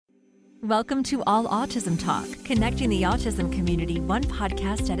Welcome to All Autism Talk, connecting the autism community one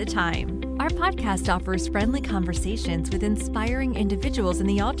podcast at a time. Our podcast offers friendly conversations with inspiring individuals in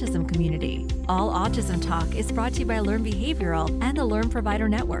the autism community. All Autism Talk is brought to you by Learn Behavioral and the Learn Provider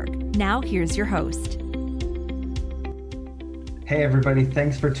Network. Now, here's your host. Hey, everybody.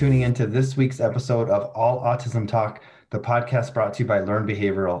 Thanks for tuning into this week's episode of All Autism Talk, the podcast brought to you by Learn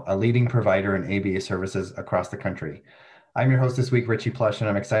Behavioral, a leading provider in ABA services across the country. I'm your host this week, Richie Plush, and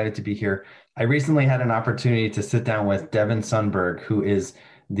I'm excited to be here. I recently had an opportunity to sit down with Devon Sundberg, who is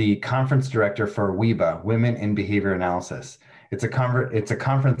the conference director for WEBA, Women in Behavior Analysis. It's a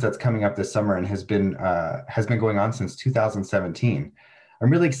conference that's coming up this summer and has been going on since 2017. I'm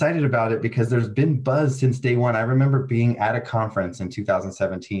really excited about it because there's been buzz since day one. I remember being at a conference in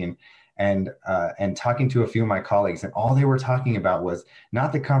 2017 and talking to a few of my colleagues, and all they were talking about was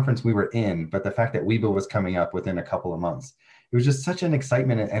not the conference we were in, but the fact that WEBA was coming up within a couple of months. It was just such an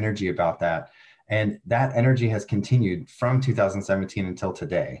excitement and energy about that. And that energy has continued from 2017 until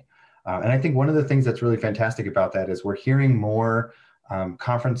today. And I think one of the things that's really fantastic about that is we're hearing more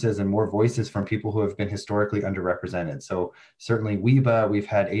conferences and more voices from people who have been historically underrepresented. So certainly WEBA, we've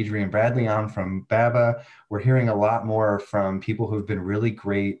had Adrienne Bradley on from BABA. We're hearing a lot more from people who've been really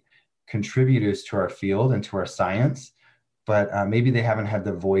great contributors to our field and to our science, but maybe they haven't had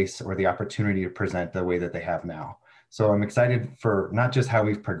the voice or the opportunity to present the way that they have now. So I'm excited for not just how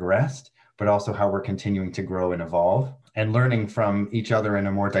we've progressed, but also how we're continuing to grow and evolve and learning from each other in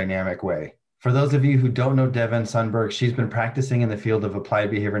a more dynamic way. For those of you who don't know Devon Sundberg, she's been practicing in the field of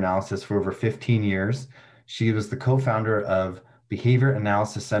applied behavior analysis for over 15 years. She was the co-founder of Behavior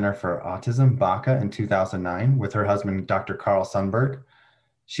Analysis Center for Autism, BACA, in 2009 with her husband, Dr. Carl Sundberg.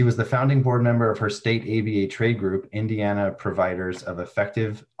 She was the founding board member of her state ABA trade group, Indiana Providers of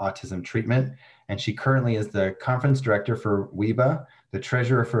Effective Autism Treatment, and she currently is the conference director for WEBA, the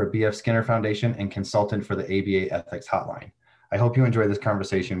treasurer for BF Skinner Foundation, and consultant for the ABA Ethics Hotline. I hope you enjoy this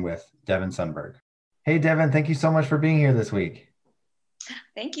conversation with Devon Sundberg. Hey, Devon, thank you so much for being here this week.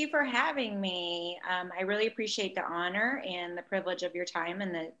 Thank you for having me. I really appreciate the honor and the privilege of your time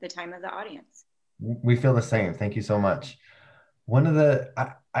and the time of the audience. We feel the same. Thank you so much.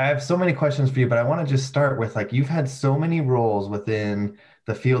 I have so many questions for you, but I want to just start with, you've had so many roles within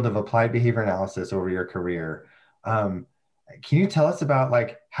the field of applied behavior analysis over your career. Can you tell us about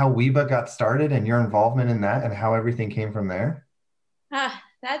how WEBA got started and your involvement in that and how everything came from there?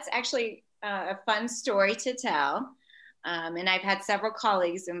 That's actually a fun story to tell. And I've had several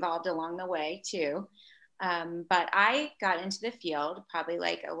colleagues involved along the way too. But I got into the field, probably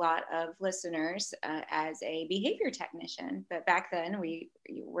like a lot of listeners, as a behavior technician. But back then we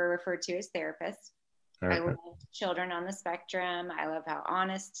were referred to as therapists. I love children on the spectrum. I love how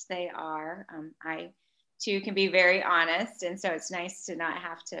honest they are. I too can be very honest. And so it's nice to not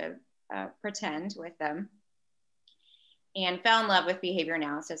have to pretend with them. And fell in love with behavior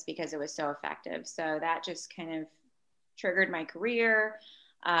analysis because it was so effective. So that just kind of triggered my career.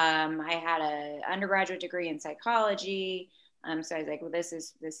 I had an undergraduate degree in psychology. So I was like, well, this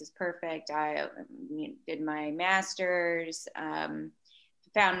is perfect. I did my master's,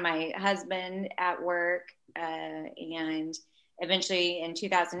 found my husband at work, and eventually in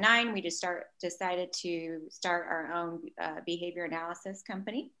 2009, we decided to start our own behavior analysis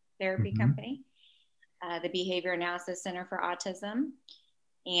company, therapy company, the Behavior Analysis Center for Autism.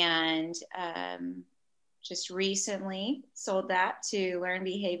 And just recently sold that to Learn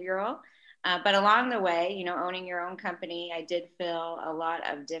Behavioral. But along the way, owning your own company, I did fill a lot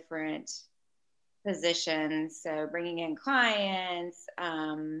of different positions. So bringing in clients,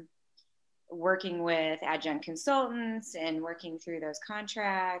 working with adjunct consultants and working through those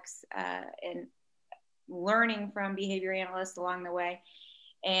contracts, and learning from behavior analysts along the way.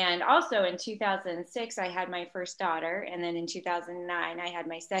 And also in 2006, I had my first daughter. And then in 2009, I had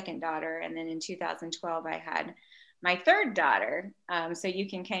my second daughter. And then in 2012, I had my third daughter. So you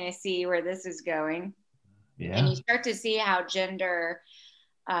can kind of see where this is going. Yeah. And you start to see how gender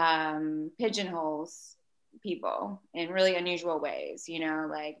pigeonholes people in really unusual ways,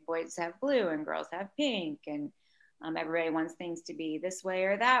 like boys have blue and girls have pink. And everybody wants things to be this way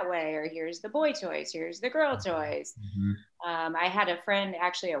or that way, or here's the boy toys, here's the girl toys. I had a friend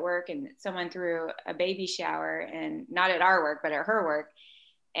actually at work, and someone threw a baby shower, and not at our work, but at her work.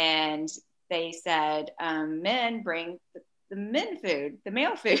 And they said, men bring the men food, the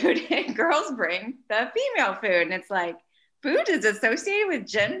male food, and girls bring the female food. And it's like, food is associated with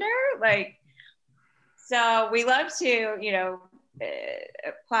gender? So we love to,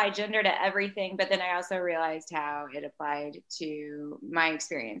 apply gender to everything, but then I also realized how it applied to my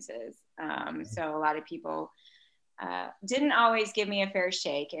experiences. So a lot of people didn't always give me a fair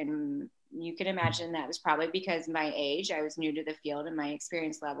shake. And you can imagine that was probably because my age, I was new to the field, and my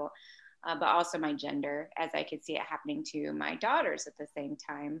experience level, but also my gender, as I could see it happening to my daughters at the same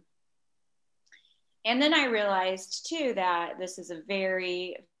time. And then I realized too that this is a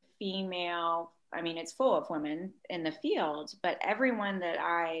very female, I mean, it's full of women in the field, but everyone that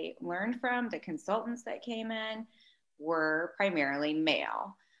I learned from, the consultants that came in, were primarily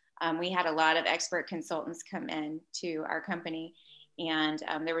male. We had a lot of expert consultants come in to our company, and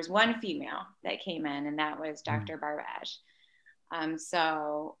there was one female that came in, and that was Dr. Barbage.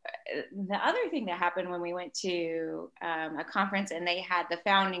 So the other thing that happened when we went to a conference, and they had the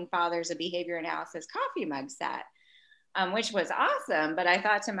founding fathers of behavior analysis coffee mug set, which was awesome. But I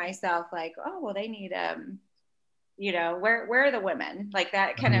thought to myself, like, oh, well, they need, you know, where are the women? Like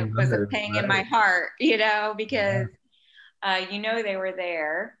that kind of was a pang in my heart, you know, because, you know, they were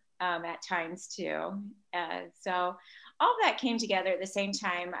there at times too. So all that came together at the same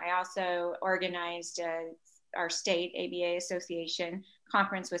time. I also organized our state ABA Association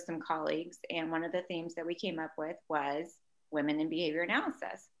conference with some colleagues. And one of the themes that we came up with was women in behavior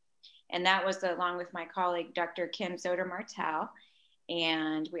analysis. And that was along with my colleague, Dr. Kim Soder-Martel.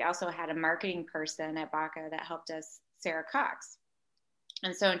 And we also had a marketing person at BACA that helped us, Sarah Cox.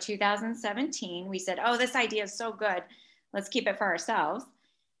 And so in 2017, we said, oh, this idea is so good. Let's keep it for ourselves.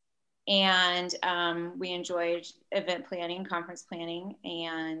 And we enjoyed event planning, conference planning,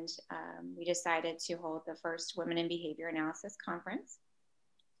 and we decided to hold the first Women in Behavior Analysis conference.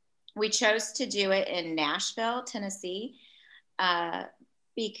 We chose to do it in Nashville, Tennessee,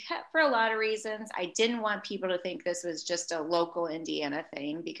 because for a lot of reasons. I didn't want people to think this was just a local Indiana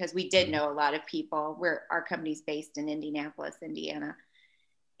thing, because we did know a lot of people. Our company's based in Indianapolis, Indiana,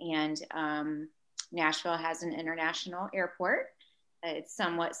 and Nashville has an international airport. It's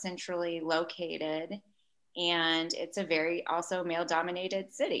somewhat centrally located, and it's a very also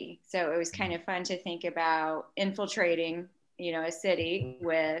male-dominated city. So it was kind of fun to think about infiltrating, you know, a city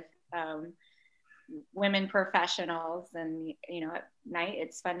with women professionals. And, you know, at night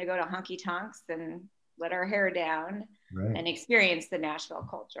it's fun to go to honky tonks and let our hair down and experience the Nashville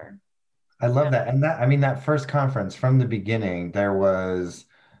culture. I love that. And that, I mean, that first conference from the beginning, there was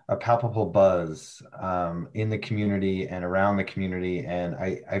a palpable buzz in the community and around the community. And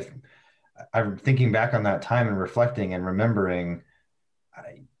I'm thinking back on that time and reflecting and remembering,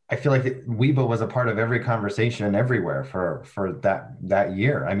 I feel like WEBA was a part of every conversation everywhere for that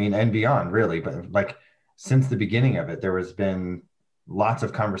year. I mean, and beyond really, but like since the beginning of it, there has been lots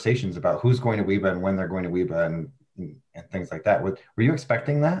of conversations about who's going to WEBA and when they're going to WEBA and things like that. Were you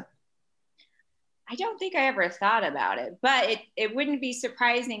expecting that? I don't think I ever thought about it, but it wouldn't be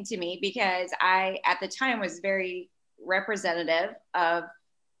surprising to me, because I, at the time, was very representative of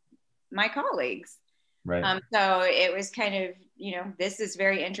my colleagues. Right. So it was kind of, you know, this is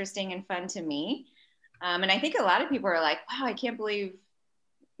very interesting and fun to me. And I think a lot of people are like, wow, I can't believe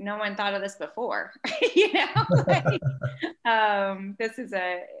no one thought of this before. You know, like, this is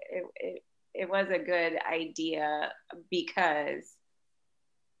it was a good idea because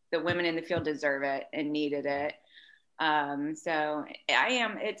the women in the field deserve it and needed it. So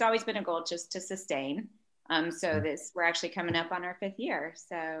it's always been a goal just to sustain. So we're actually coming up on our 5th year.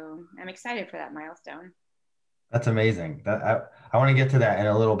 So I'm excited for that milestone. That's amazing. I want to get to that in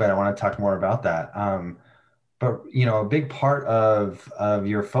a little bit. I want to talk more about that. But, you know, a big part of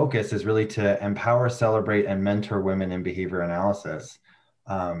your focus is really to empower, celebrate, and mentor women in behavior analysis.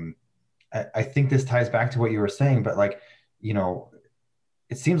 I think this ties back to what you were saying, but like, you know,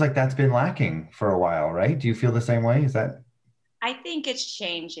 it seems like that's been lacking for a while, right? Do you feel the same way? Is that? I think it's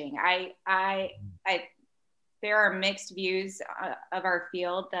changing. There are mixed views of our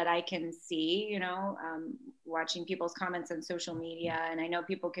field that I can see, you know, watching people's comments on social media. And I know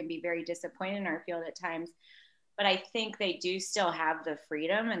people can be very disappointed in our field at times, but I think they do still have the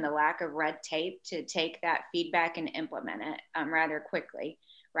freedom and the lack of red tape to take that feedback and implement it rather quickly,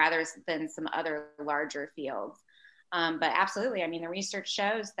 rather than some other larger fields. But absolutely, I mean, the research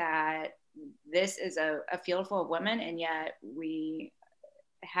shows that this is a field full of women, and yet we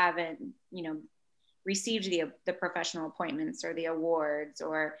haven't, you know, received the professional appointments or the awards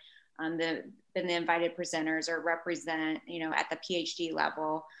or been the invited presenters or represent, you know, at the PhD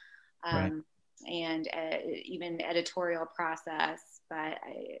level, and even editorial process. But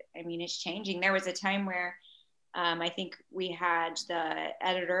I mean, it's changing. There was a time where I think we had the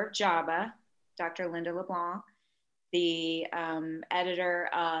editor of JABA, Dr. Linda LeBlanc, the editor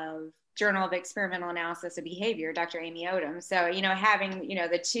of Journal of Experimental Analysis of Behavior, Dr. Amy Odom. So, you know, having, you know,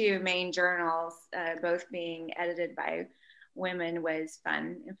 the two main journals, both being edited by women was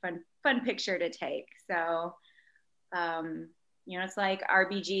fun picture to take. So It's like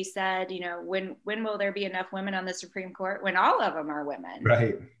RBG said, when will there be enough women on the Supreme Court? When all of them are women.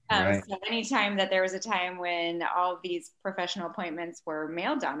 Right. Right. So anytime that there was a time when all of these professional appointments were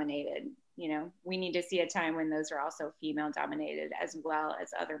male dominated, we need to see a time when those are also female dominated, as well as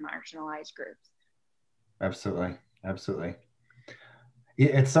other marginalized groups. Absolutely. Absolutely.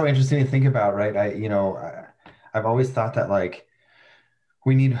 It's so interesting to think about, right? I've always thought that like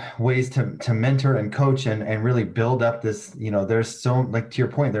we need ways to mentor and coach and really build up this, there's so, like, to your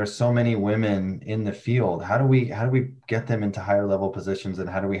point, there's so many women in the field. How do we get them into higher level positions, and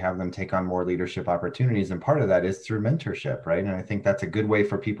how do we have them take on more leadership opportunities? And part of that is through mentorship, right? And I think that's a good way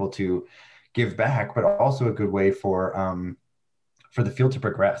for people to give back, but also a good way for the field to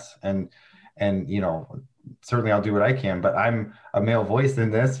progress. And certainly I'll do what I can, but I'm a male voice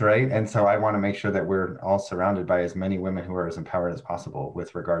in this, right? And so I want to make sure that we're all surrounded by as many women who are as empowered as possible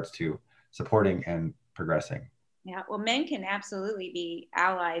with regards to supporting and progressing. Yeah, well, men can absolutely be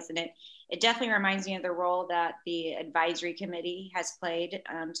allies, and it definitely reminds me of the role that the advisory committee has played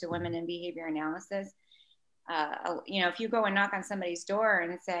to women in behavior analysis. If you go and knock on somebody's door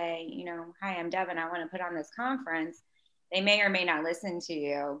and say, hi, I'm Devon, I want to put on this conference, they may or may not listen to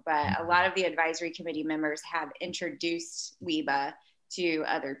you, but a lot of the advisory committee members have introduced WEBA to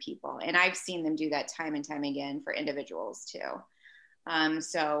other people. And I've seen them do that time and time again for individuals too.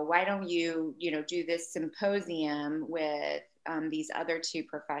 So why don't you, do this symposium with these other two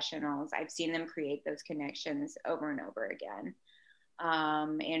professionals? I've seen them create those connections over and over again.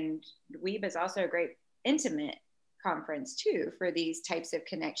 And WEBA is also a great intimate conference too for these types of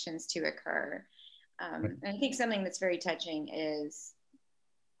connections to occur. And I think something that's very touching is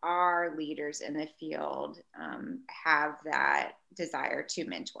our leaders in the field have that desire to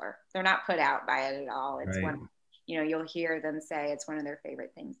mentor. They're not put out by it at all. It's right. one, you'll hear them say it's one of their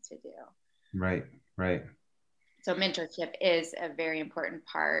favorite things to do. Right, right. So mentorship is a very important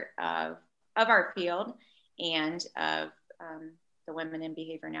part of our field and of the Women in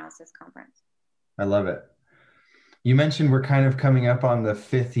Behavior Analysis Conference. I love it. You mentioned we're kind of coming up on the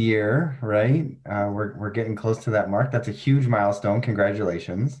 5th year, right? We're getting close to that mark. That's a huge milestone.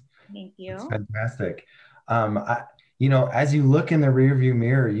 Congratulations. Thank you. It's fantastic. As you look in the rearview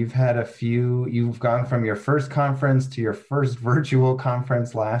mirror, you've gone from your first conference to your first virtual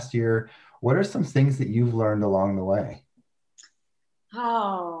conference last year. What are some things that you've learned along the way?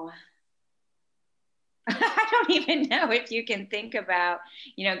 Oh, I don't even know if you can think about,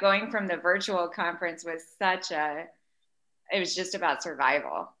 going from the virtual conference was it was just about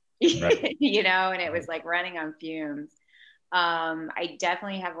survival, right. And it was like running on fumes. I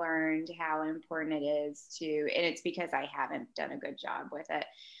definitely have learned how important it is and it's because I haven't done a good job with it,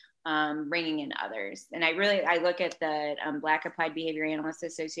 bringing in others. And I look at the Black Applied Behavior Analysts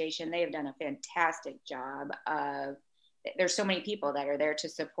Association. They have done a fantastic job there's so many people that are there to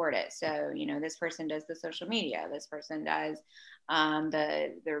support it. So, this person does the social media, this person does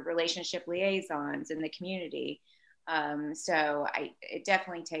the relationship liaisons in the community. So it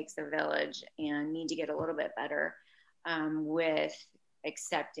definitely takes a village, and need to get a little bit better with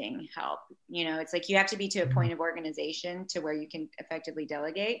accepting help. It's like you have to be to a point of organization to where you can effectively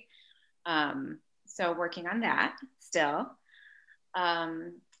delegate. So working on that still.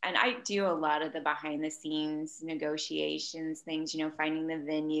 And I do a lot of the behind the scenes negotiations things, finding the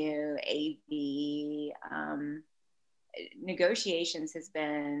venue, AV. Negotiations has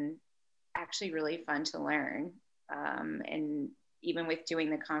been actually really fun to learn. And even with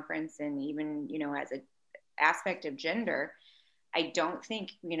doing the conference, and even, as an aspect of gender, I don't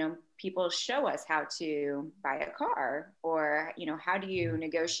think, people show us how to buy a car, or, how do you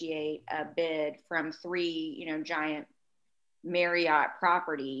negotiate a bid from 3, giant Marriott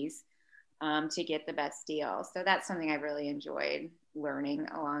properties to get the best deal. So that's something I really enjoyed learning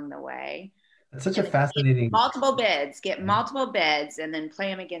along the way. It's such a fascinating... Get multiple bids and then play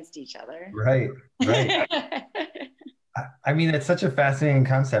them against each other. Right. I mean, it's such a fascinating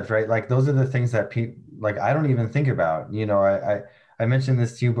concept, right? Like, those are the things that I don't even think about. I mentioned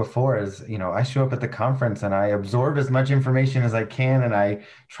this to you before, I show up at the conference and I absorb as much information as I can, and I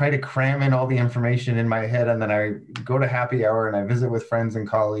try to cram in all the information in my head, and then I go to happy hour and I visit with friends and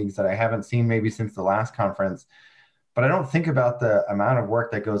colleagues that I haven't seen maybe since the last conference. But I don't think about the amount of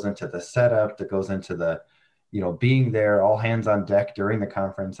work that goes into the setup, that goes into the, being there, all hands on deck during the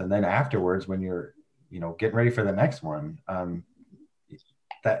conference. And then afterwards, when you're, getting ready for the next one,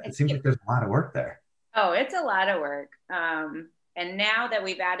 it seems like there's a lot of work there. Oh, it's a lot of work. And now that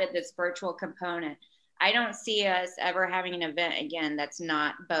we've added this virtual component, I don't see us ever having an event again that's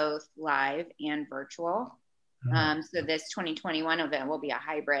not both live and virtual. So this 2021 event will be a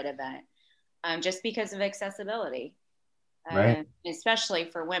hybrid event, just because of accessibility. Right. Especially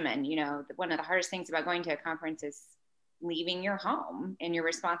for women. One of the hardest things about going to a conference is leaving your home and your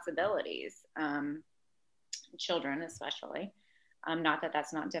responsibilities, children especially. Not that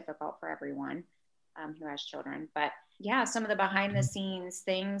that's not difficult for everyone who has children, but yeah, some of the behind the scenes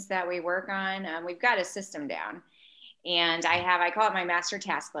things that we work on, we've got a system down. And I call it my master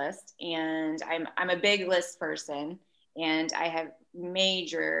task list, and I'm a big list person, and I have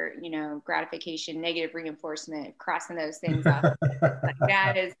major, gratification, negative reinforcement, crossing those things off. Like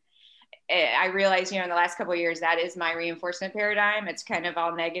that is, I realize, in the last couple of years, that is my reinforcement paradigm. It's kind of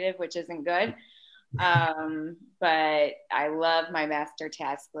all negative, which isn't good. But I love my master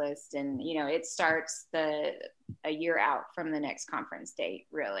task list, and, it starts a year out from the next conference date,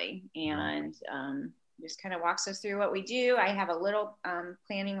 really. And, just kind of walks us through what we do. I have a little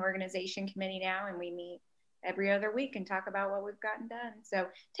planning organization committee now, and we meet every other week and talk about what we've gotten done. So it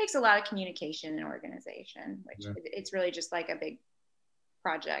takes a lot of communication and organization, which it's really just like a big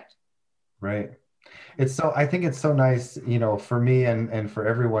project. Right. I think it's so nice, for me and for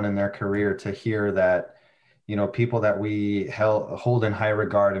everyone in their career to hear that, people that we hold in high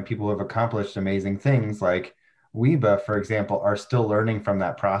regard and people who have accomplished amazing things like WEBA, for example, are still learning from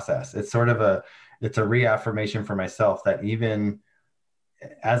that process. It's sort of it's a reaffirmation for myself that even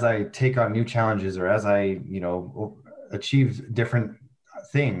as I take on new challenges or as I, achieve different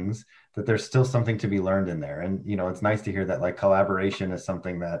things, that there's still something to be learned in there. And, it's nice to hear that like collaboration is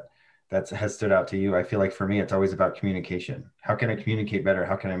something that has stood out to you. I feel like for me, it's always about communication. How can I communicate better?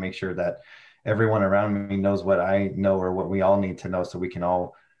 How can I make sure that everyone around me knows what I know or what we all need to know so we can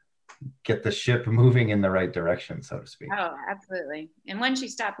all get the ship moving in the right direction, so to speak. Oh, absolutely. And once you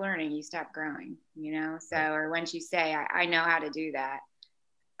stop learning, you stop growing, or once you say, I know how to do that.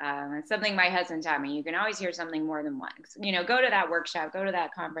 It's something my husband taught me. You can always hear something more than once, go to that workshop, go to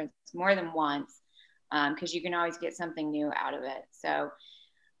that conference more than once, because you can always get something new out of it. So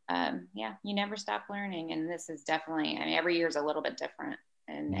you never stop learning. And this is definitely, every year is a little bit different,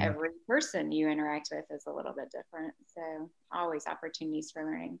 and every person you interact with is a little bit different. So always opportunities for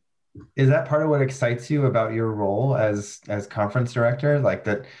learning. Is that part of what excites you about your role as conference director? Like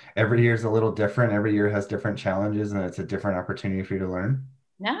that every year is a little different, every year has different challenges, and it's a different opportunity for you to learn?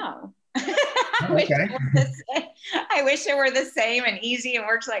 No. Okay. I wish it were the same and easy and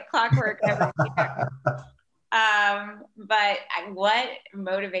works like clockwork every year. But what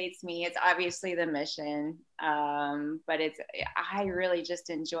motivates me, it's obviously the mission. But I really just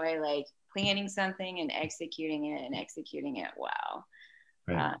enjoy like planning something and executing it well.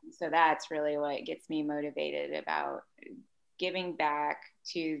 Right. So that's really what gets me motivated about giving back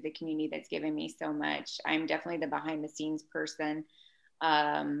to the community that's given me so much. I'm definitely the behind the scenes person,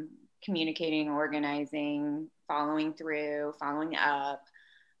 communicating, organizing, following through, following up.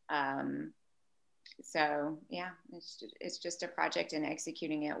 So yeah, it's just a project, and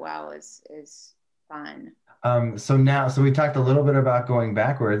executing it well is fun. So we talked a little bit about going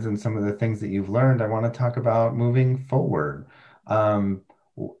backwards and some of the things that you've learned. I want to talk about moving forward.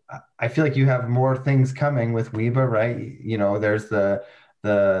 I feel like you have more things coming with WEBA, right? There's the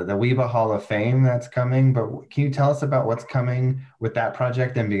WEBA Hall of Fame that's coming, but can you tell us about what's coming with that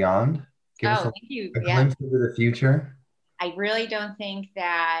project and beyond? Give us a glimpse into the future. I really don't think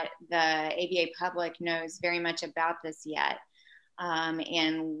that the ABA public knows very much about this yet.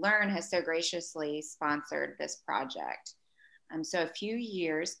 And Learn has so graciously sponsored this project. So a few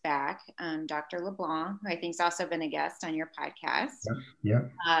years back, Dr. LeBlanc, who I think has also been a guest on your podcast,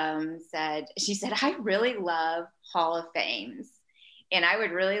 she said, I really love Hall of Fames, and I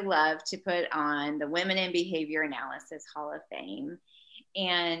would really love to put on the Women in Behavior Analysis Hall of Fame.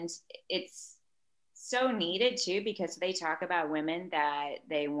 And it's so needed too, because they talk about women that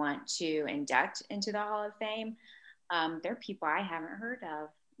they want to induct into the Hall of Fame. They're people I haven't heard of.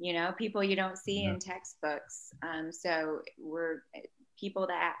 People you don't see in textbooks. So we're people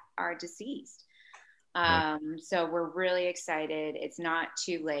that are deceased. So we're really excited. It's not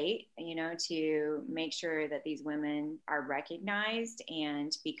too late, to make sure that these women are recognized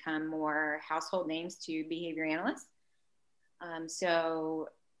and become more household names to behavior analysts. So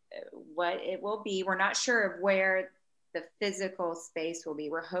what it will be, we're not sure of where the physical space will be.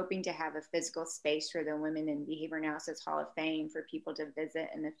 We're hoping to have a physical space for the Women in Behavior Analysis Hall of Fame for people to visit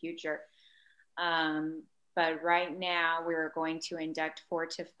in the future. But right now we're going to induct 4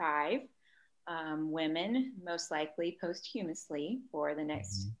 to 5 women, most likely posthumously for the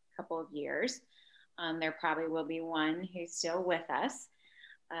next couple of years. There probably will be one who's still with us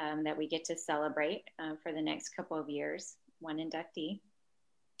that we get to celebrate for the next couple of years, one inductee,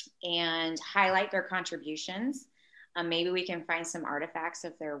 and highlight their contributions. Maybe we can find some artifacts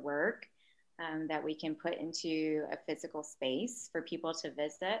of their work that we can put into a physical space for people to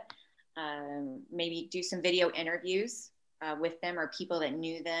visit. Maybe do some video interviews with them, or people that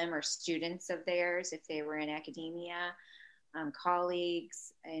knew them, or students of theirs if they were in academia,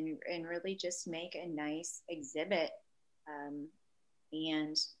 colleagues, and really just make a nice exhibit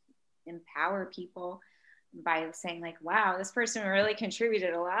and empower people by saying like, wow, this person really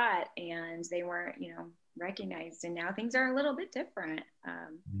contributed a lot and they weren't, recognized. And now things are a little bit different.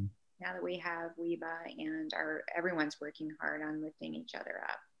 Now that we have WEBA and everyone's working hard on lifting each other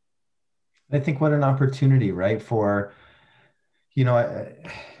up. I think what an opportunity, right? For,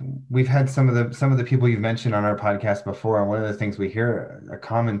 we've had some of the people you've mentioned on our podcast before. And one of the things we hear, a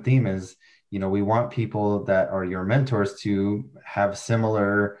common theme is, we want people that are your mentors to have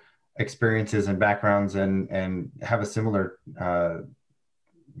similar experiences and backgrounds and have a similar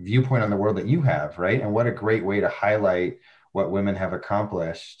viewpoint on the world that you have, right? And what a great way to highlight what women have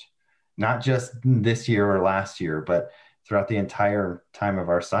accomplished, not just this year or last year, but throughout the entire time of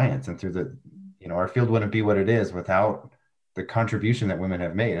our science, and through the, our field wouldn't be what it is without the contribution that women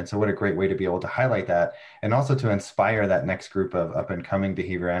have made. And so what a great way to be able to highlight that, and also to inspire that next group of up and coming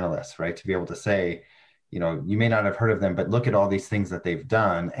behavior analysts, right? To be able to say, you may not have heard of them, but look at all these things that they've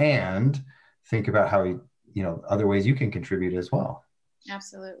done, and think about how, other ways you can contribute as well.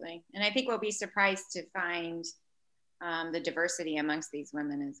 Absolutely. And I think we'll be surprised to find the diversity amongst these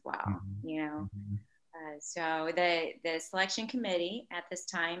women as well. So the selection committee at this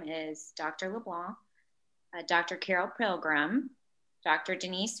time is Dr. LeBlanc, Dr. Carol Pilgrim, Dr.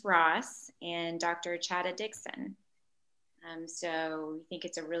 Denise Ross, and Dr. Chada Dixon. So we think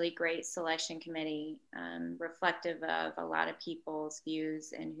it's a really great selection committee, reflective of a lot of people's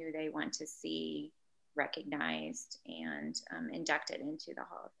views and who they want to see recognized and inducted into the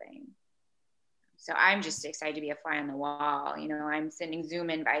Hall of Fame. So I'm just excited to be a fly on the wall. I'm sending Zoom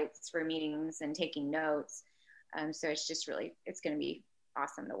invites for meetings and taking notes. So it's just really, it's going to be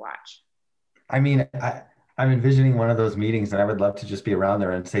awesome to watch. I mean, I'm envisioning one of those meetings, and I would love to just be around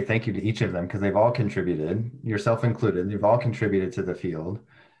there and say thank you to each of them, because they've all contributed, yourself included. They've all contributed to the field.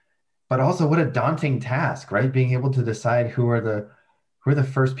 But also, what a daunting task, right? Being able to decide who are the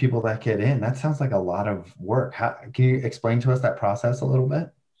first people that get in. That sounds like a lot of work. Can you explain to us that process a little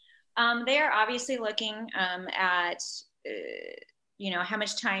bit? They are obviously looking at, how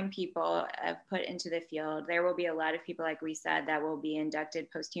much time people have put into the field. There will be a lot of people, like we said, that will be inducted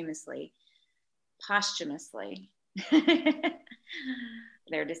posthumously.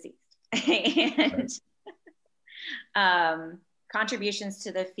 They're deceased. And contributions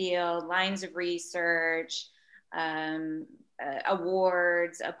to the field, lines of research,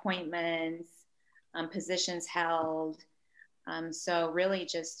 awards, appointments, positions held. So really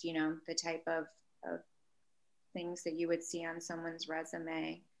just, the type of things that you would see on someone's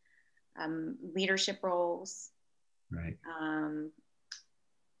resume, leadership roles, right.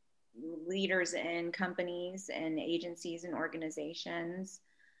 Leaders in companies and agencies and organizations,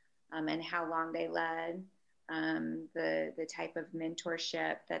 and how long they led, the type of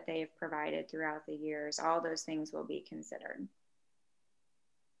mentorship that they have provided throughout the years. All those things will be considered.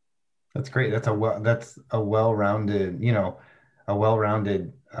 That's great. That's a well-rounded,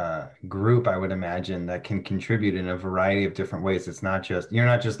 group, I would imagine, that can contribute in a variety of different ways. You're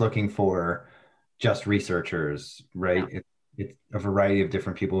not just looking for just researchers, right? No. It's a variety of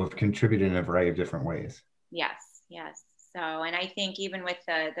different people who have contributed in a variety of different ways. Yes. So, and I think even with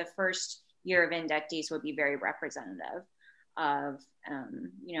the first year of inductees will be very representative of,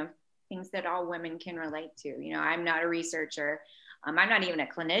 things that all women can relate to. I'm not a researcher. I'm not even a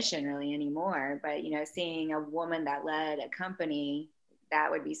clinician really anymore, but, seeing a woman that led a company,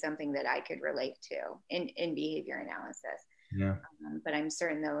 that would be something that I could relate to in behavior analysis. Yeah. But I'm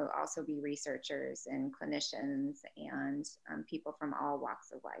certain there will also be researchers and clinicians and people from all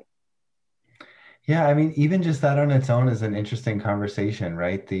walks of life. Yeah, I mean, even just that on its own is an interesting conversation,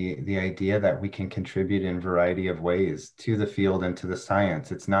 right? The idea that we can contribute in a variety of ways to the field and to the science.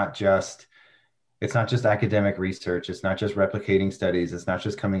 It's not just academic research. It's not just replicating studies. It's not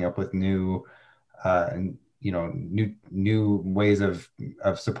just coming up with new ways of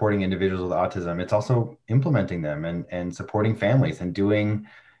supporting individuals with autism. It's also implementing them and supporting families and doing,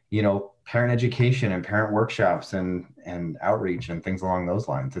 parent education and parent workshops and outreach and things along those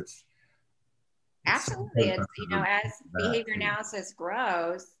lines. It's absolutely. It's, as behavior analysis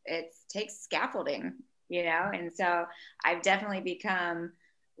grows, it takes scaffolding, and so I've definitely become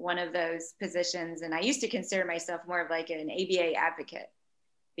one of those positions. And I used to consider myself more of like an ABA advocate,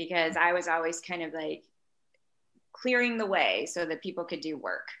 because I was always kind of like clearing the way so that people could do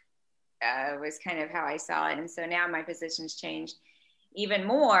work, was kind of how I saw it. And so now my position's changed even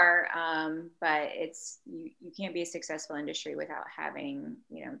more. But you can't be a successful industry without having,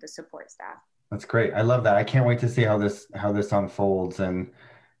 the support staff. That's great. I love that. I can't wait to see how this unfolds, and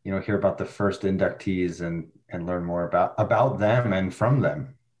hear about the first inductees and learn more about them and from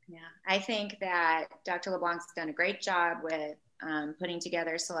them. Yeah, I think that Dr. LeBlanc's done a great job with putting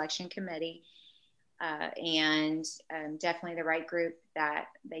together a selection committee, and definitely the right group that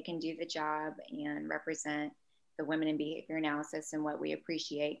they can do the job and represent the women in behavior analysis and what we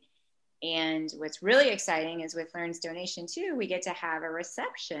appreciate. And what's really exciting is with Learn's donation too, we get to have a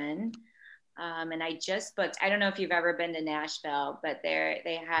reception. And I just booked, I don't know if you've ever been to Nashville, but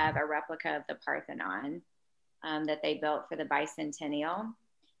they have a replica of the Parthenon that they built for the bicentennial.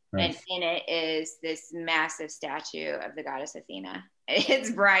 Nice. And in it is this massive statue of the goddess Athena. It's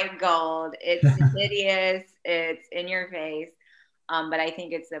bright gold. It's hideous. It's in your face. But I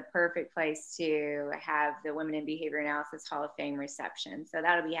think it's the perfect place to have the Women in Behavior Analysis Hall of Fame reception. So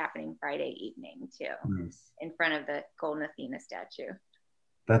that'll be happening Friday evening too, nice. In front of the golden Athena statue.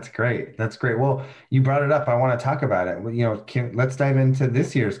 That's great. That's great. Well, you brought it up. I want to talk about it. Let's dive into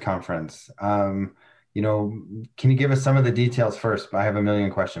this year's conference. Can you give us some of the details first? I have a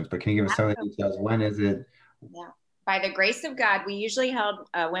million questions, but can you give us some of the details? When is it? Yeah. By the grace of God, we usually held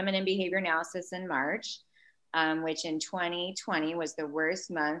Women in Behavior Analysis in March, which in 2020 was the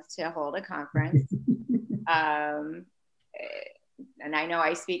worst month to hold a conference. And I know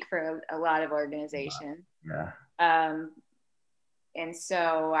I speak for a lot of organizations. Yeah. And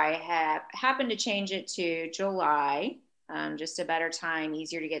so I have happened to change it to July, just a better time,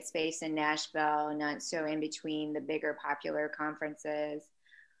 easier to get space in Nashville, not so in between the bigger popular conferences.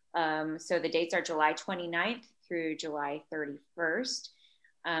 So the dates are July 29th through July 31st.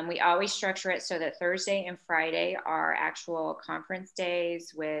 We always structure it so that Thursday and Friday are actual conference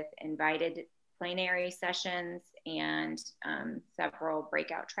days with invited plenary sessions and several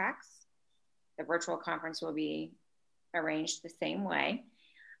breakout tracks. The virtual conference will be arranged the same way.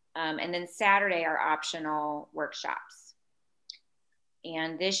 And then Saturday are optional workshops.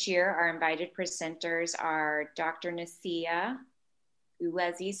 And this year, our invited presenters are Dr. Nasia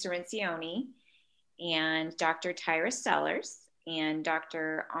Ulezi-Cirencioni and Dr. Tyra Sellers and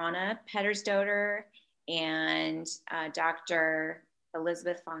Dr. Anna Pedersdotter and Dr.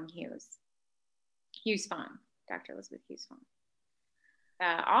 Elizabeth Fong Hughes. Dr. Elizabeth Hughes Fong.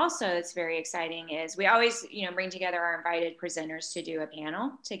 Also, it's very exciting is we always, bring together our invited presenters to do a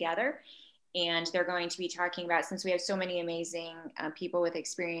panel together. And they're going to be talking about, since we have so many amazing people with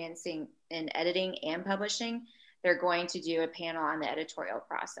experience in editing and publishing, they're going to do a panel on the editorial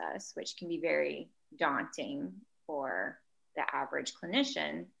process, which can be very daunting for the average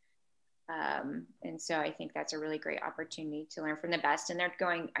clinician. And so I think that's a really great opportunity to learn from the best. And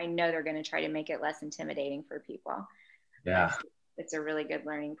I know they're going to try to make it less intimidating for people. Yeah. It's a really good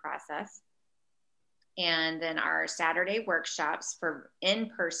learning process. And then our Saturday workshops for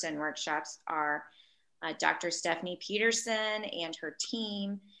in-person workshops are Dr. Stephanie Peterson and her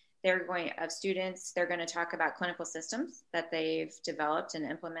team. They're going to talk about clinical systems that they've developed and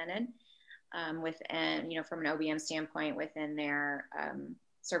implemented within, from an OBM standpoint within their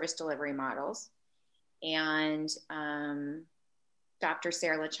service delivery models. And Dr.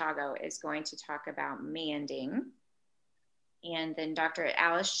 Sarah Lachago is going to talk about manding. And then Dr.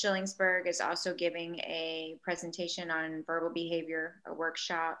 Alice Schillingsberg is also giving a presentation on verbal behavior, a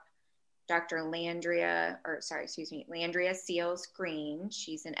workshop. Dr. Landria Seals Green,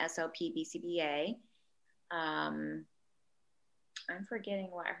 she's an SLP BCBA. I'm forgetting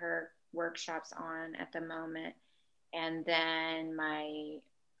what her workshop's on at the moment. And then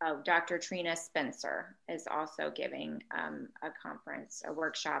Dr. Trina Spencer is also giving a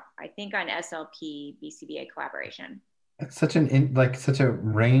workshop, I think on SLP BCBA collaboration. It's such a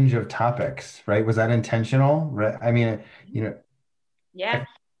range of topics, right? Was that intentional? Right? I mean, Yeah,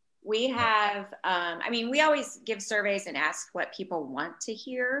 we have, we always give surveys and ask what people want to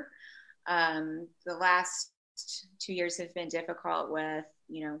hear. The last 2 years have been difficult with,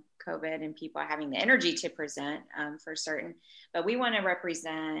 COVID and people having the energy to present for certain, but we want to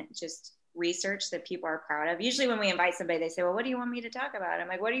represent just research that people are proud of. Usually when we invite somebody, they say, well, what do you want me to talk about? I'm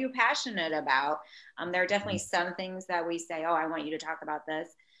like, what are you passionate about? There are definitely some things that we say, oh, I want you to talk about this.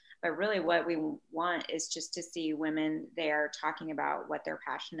 But really what we want is just to see women there talking about what they're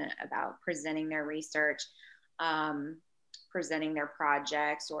passionate about, presenting their research, presenting their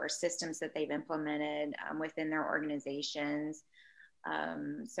projects or systems that they've implemented within their organizations.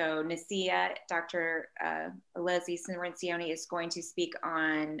 So Nasia, Dr. Ulezi-Cirencioni is going to speak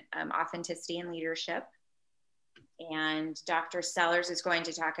on authenticity and leadership. And Dr. Sellers is going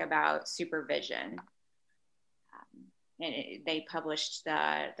to talk about supervision. they published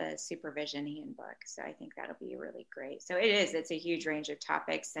the supervision handbook. So I think that'll be really great. So it's a huge range of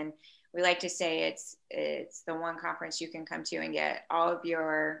topics. And we like to say it's the one conference you can come to and get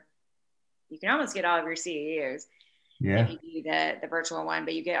you can almost get all of your CEUs if you do the virtual one,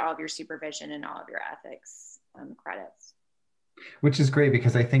 but you get all of your supervision and all of your ethics credits. Which is great,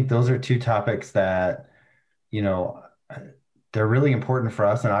 because I think those are two topics that, they're really important for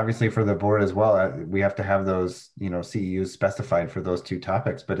us, and obviously for the board as well. We have to have those, CEUs specified for those two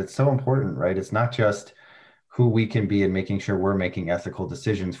topics, but it's so important, right? It's not just who we can be and making sure we're making ethical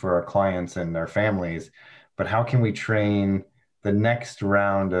decisions for our clients and their families, but how can we train the next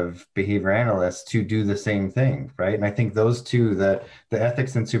round of behavior analysts to do the same thing, right? And I think those two, the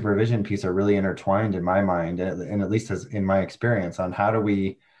ethics and supervision piece, are really intertwined in my mind, and at least as in my experience, on how do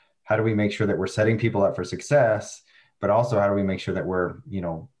we make sure that we're setting people up for success, but also how do we make sure that we're,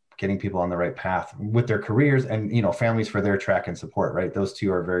 getting people on the right path with their careers and, families for their track and support, right? Those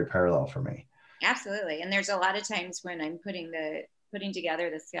two are very parallel for me. Absolutely. And there's a lot of times when I'm putting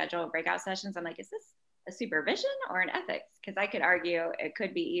together the schedule of breakout sessions, I'm like, is this a supervision or an ethics? Because I could argue it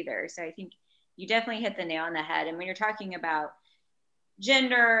could be either. So I think you definitely hit the nail on the head. And when you're talking about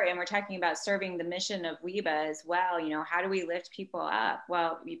gender and we're talking about serving the mission of WEBA as well, how do we lift people up?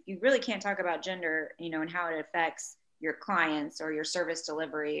 Well, you really can't talk about gender, and how it affects your clients or your service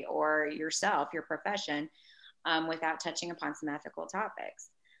delivery or yourself, your profession, without touching upon some ethical topics.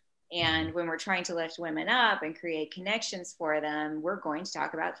 And when we're trying to lift women up and create connections for them, we're going to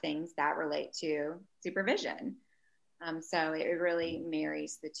talk about things that relate to supervision. So it really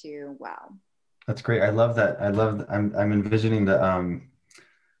marries the two well. That's great. I love that. I'm envisioning the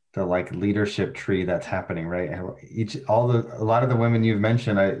like leadership tree that's happening, right? A lot of the women you've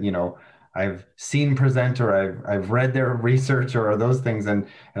mentioned, I've seen present, or I've read their research or those things. And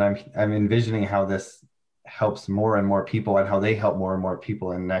I'm envisioning how this helps more and more people and how they help more and more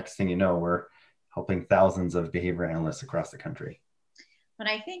people. And next thing you know, we're helping thousands of behavior analysts across the country. But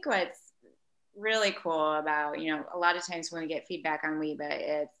I think what's really cool about, a lot of times when we get feedback on WEBA,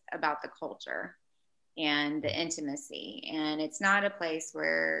 it's about the culture and the intimacy. And it's not a place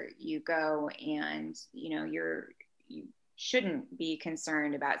where you go and, you shouldn't be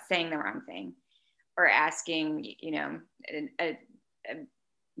concerned about saying the wrong thing or asking, a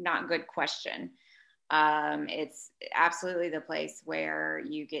not good question. It's absolutely the place where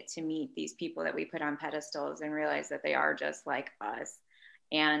you get to meet these people that we put on pedestals and realize that they are just like us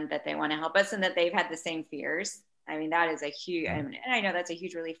and that they want to help us and that they've had the same fears. I mean, that is a huge, and I know that's a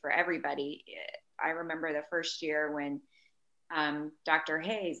huge relief for everybody. I remember the first year when Dr.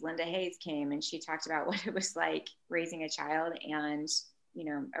 Linda Hayes came and she talked about what it was like raising a child and,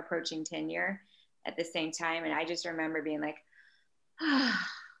 approaching tenure at the same time. And I just remember being like,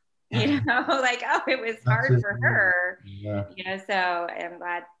 it was hard for her, so I'm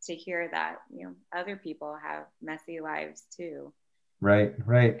glad to hear that, other people have messy lives too. Right.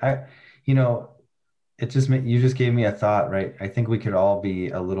 You just gave me a thought, right? I think we could all be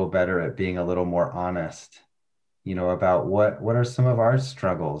a little better at being a little more honest, about what are some of our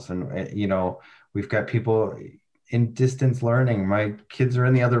struggles. And, we've got people in distance learning. My kids are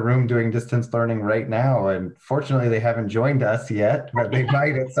in the other room doing distance learning right now. And fortunately, they haven't joined us yet, but they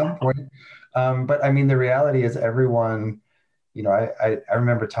might at some point. But I mean, the reality is everyone, I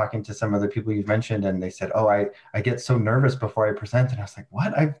remember talking to some of the people you've mentioned and they said, oh, I get so nervous before I present. And I was like,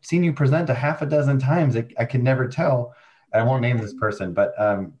 what? I've seen you present a half a dozen times. I can never tell. I won't name this person, but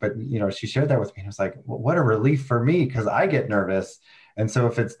she shared that with me. And I was like, well, what a relief for me, because I get nervous. And so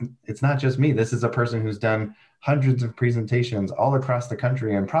if it's not just me, this is a person who's done hundreds of presentations all across the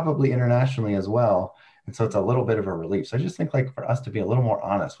country and probably internationally as well. And so it's a little bit of a relief. So I just think for us to be a little more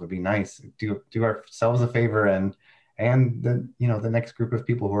honest would be nice. Do ourselves a favor and the next group of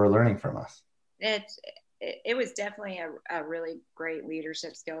people who are learning from us. It was definitely a really great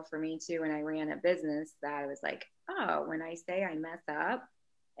leadership skill for me too. When I ran a business, that I was like, oh, when I say I mess up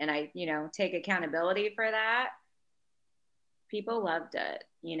and I, take accountability for that, people loved it,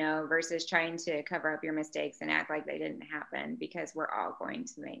 versus trying to cover up your mistakes and act like they didn't happen, because we're all going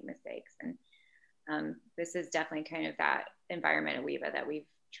to make mistakes. And this is definitely kind of that environment of WEBA that we've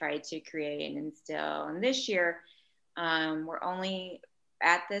tried to create and instill. And this year, we're only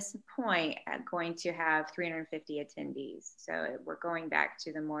at this point going to have 350 attendees. So we're going back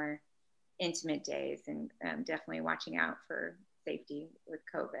to the more intimate days and definitely watching out for safety with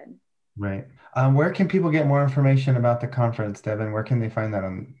COVID. Right. Where can people get more information about the conference, Devon? Where can they find that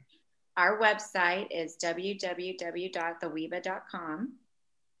on? Our website is www.theweba.com.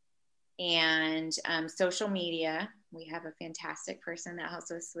 And social media, we have a fantastic person that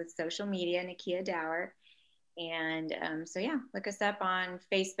helps us with social media, Nakia Dower. And so, yeah, look us up on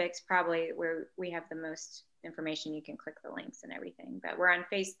Facebook's probably where we have the most information. You can click the links and everything. But we're on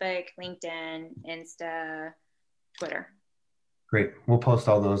Facebook, LinkedIn, Insta, Twitter. Great. We'll post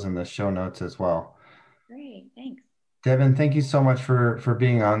all those in the show notes as well. Great. Thanks. Devon, thank you so much for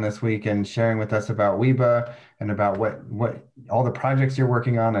being on this week and sharing with us about WEBA and about what all the projects you're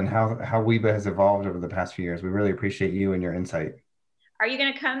working on and how WEBA has evolved over the past few years. We really appreciate you and your insight. Are you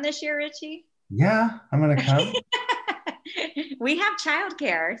going to come this year, Richie? Yeah, I'm going to come. We have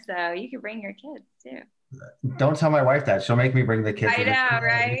childcare, so you can bring your kids too. Don't tell my wife that. She'll make me bring the kids. I know,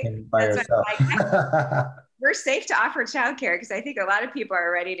 right? By herself. We're safe to offer childcare because I think a lot of people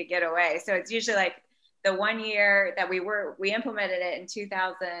are ready to get away. So it's usually like the 1 year that we implemented it in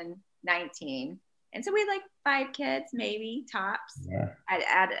 2019. And so we had like 5 kids, maybe tops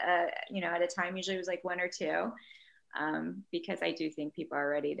at a time. Usually it was like 1 or 2, because I do think people are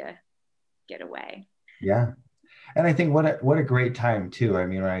ready to get away. Yeah. And I think what a great time too. I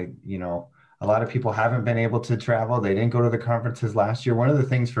mean, a lot of people haven't been able to travel. They didn't go to the conferences last year. One of the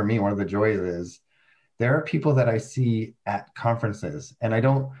things for me, one of the joys is there are people that I see at conferences and I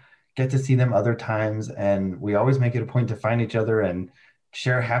don't get to see them other times. And we always make it a point to find each other and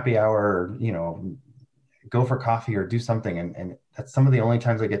share a happy hour, or, go for coffee or do something. And that's some of the only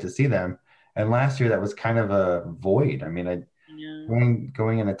times I get to see them. And last year that was kind of a void. I mean,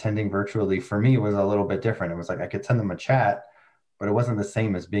 going and attending virtually for me was a little bit different. It was like I could send them a chat, but it wasn't the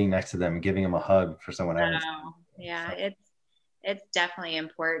same as being next to them and giving them a hug for someone else. Yeah, so. It's definitely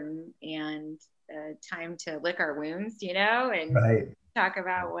important, and time to lick our wounds, and talk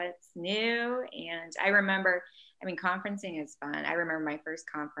about what's new. And I remember, conferencing is fun. I remember my first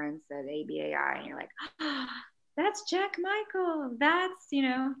conference at ABAI, and you're like, oh, that's Jack Michael. That's,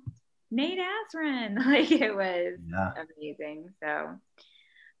 Nate Asrin. Like, it was amazing. So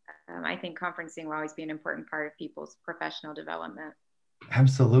I think conferencing will always be an important part of people's professional development.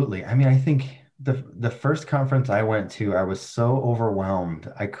 Absolutely. I think the first conference I went to, I was so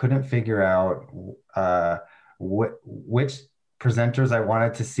overwhelmed. I couldn't figure out which presenters I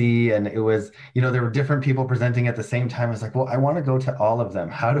wanted to see. And it was, there were different people presenting at the same time. I was like, well, I want to go to all of them.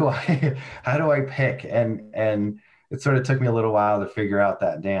 How do I pick? And it sort of took me a little while to figure out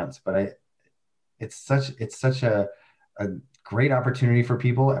that dance, but it's such a great opportunity for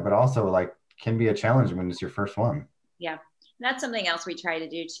people, but also like can be a challenge when it's your first one. Yeah. That's something else we try to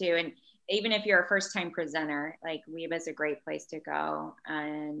do too. And even if you're a first time presenter, like WEBA is a great place to go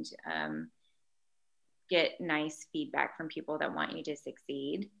and get nice feedback from people that want you to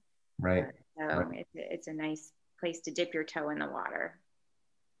succeed. Right. It's a nice place to dip your toe in the water.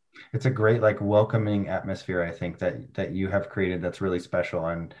 It's a great, welcoming atmosphere, I think, that you have created that's really special.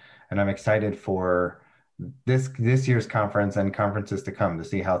 And I'm excited for this year's conference and conferences to come to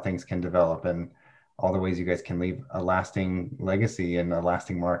see how things can develop and all the ways you guys can leave a lasting legacy and a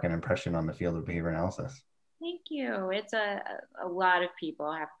lasting mark and impression on the field of behavior analysis. Thank you. It's a lot of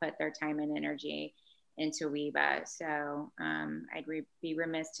people have put their time and energy into WEBA. So I'd be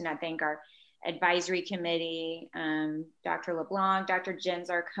remiss to not thank our advisory committee, Dr. LeBlanc, Dr. Jen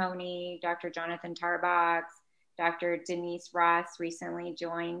Zarconi, Dr. Jonathan Tarbox, Dr. Denise Ross recently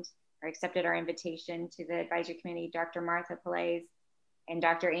joined or accepted our invitation to the advisory committee, Dr. Martha Pillais, and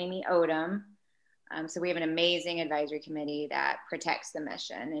Dr. Amy Odom. So we have an amazing advisory committee that protects the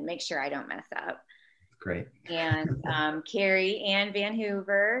mission and makes sure I don't mess up. Great. And Carrie Ann Van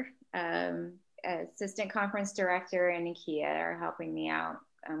Hoover, assistant conference director, and Nakia are helping me out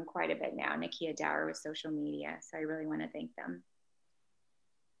quite a bit now. Nakia Dower with social media. So I really want to thank them.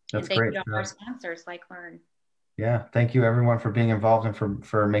 That's and great. Thank you to our sponsors like Learn. Yeah. Thank you everyone for being involved and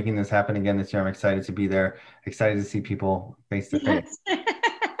for making this happen again this year. I'm excited to be there. Excited to see people face to face.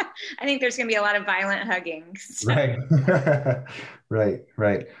 I think there's going to be a lot of violent hugging. So. Right.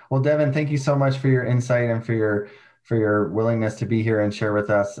 Right. Well, Devon, thank you so much for your insight and for your willingness to be here and share with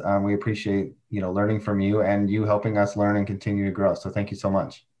us. We appreciate, learning from you and you helping us learn and continue to grow. So thank you so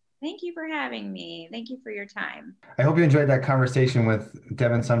much. Thank you for having me. Thank you for your time. I hope you enjoyed that conversation with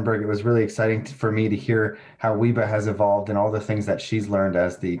Devon Sundberg. It was really exciting for me to hear how WEBA has evolved and all the things that she's learned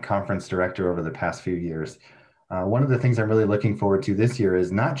as the conference director over the past few years. One of the things I'm really looking forward to this year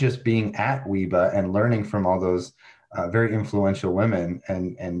is not just being at WEBA and learning from all those very influential women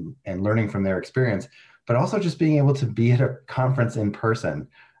and learning from their experience, but also just being able to be at a conference in person.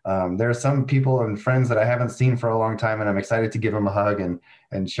 There are some people and friends that I haven't seen for a long time, and I'm excited to give them a hug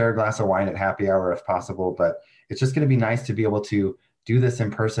and share a glass of wine at happy hour if possible. But it's just going to be nice to be able to do this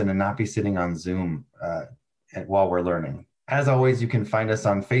in person and not be sitting on Zoom while we're learning. As always, you can find us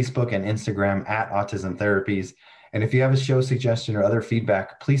on Facebook and Instagram at Autism Therapies. And if you have a show suggestion or other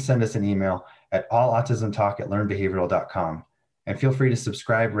feedback, please send us an email at allautismtalk@learnbehavioral.com. And feel free to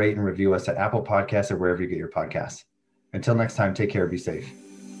subscribe, rate, and review us at Apple Podcasts or wherever you get your podcasts. Until next time, take care, be safe.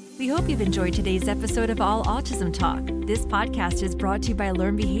 We hope you've enjoyed today's episode of All Autism Talk. This podcast is brought to you by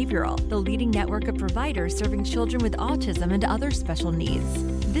Learn Behavioral, the leading network of providers serving children with autism and other special needs.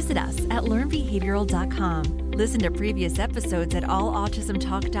 Visit us at learnbehavioral.com. Listen to previous episodes at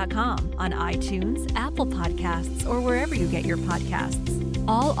allautismtalk.com, on iTunes, Apple Podcasts, or wherever you get your podcasts.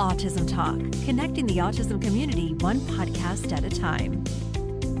 All Autism Talk, connecting the autism community one podcast at a time.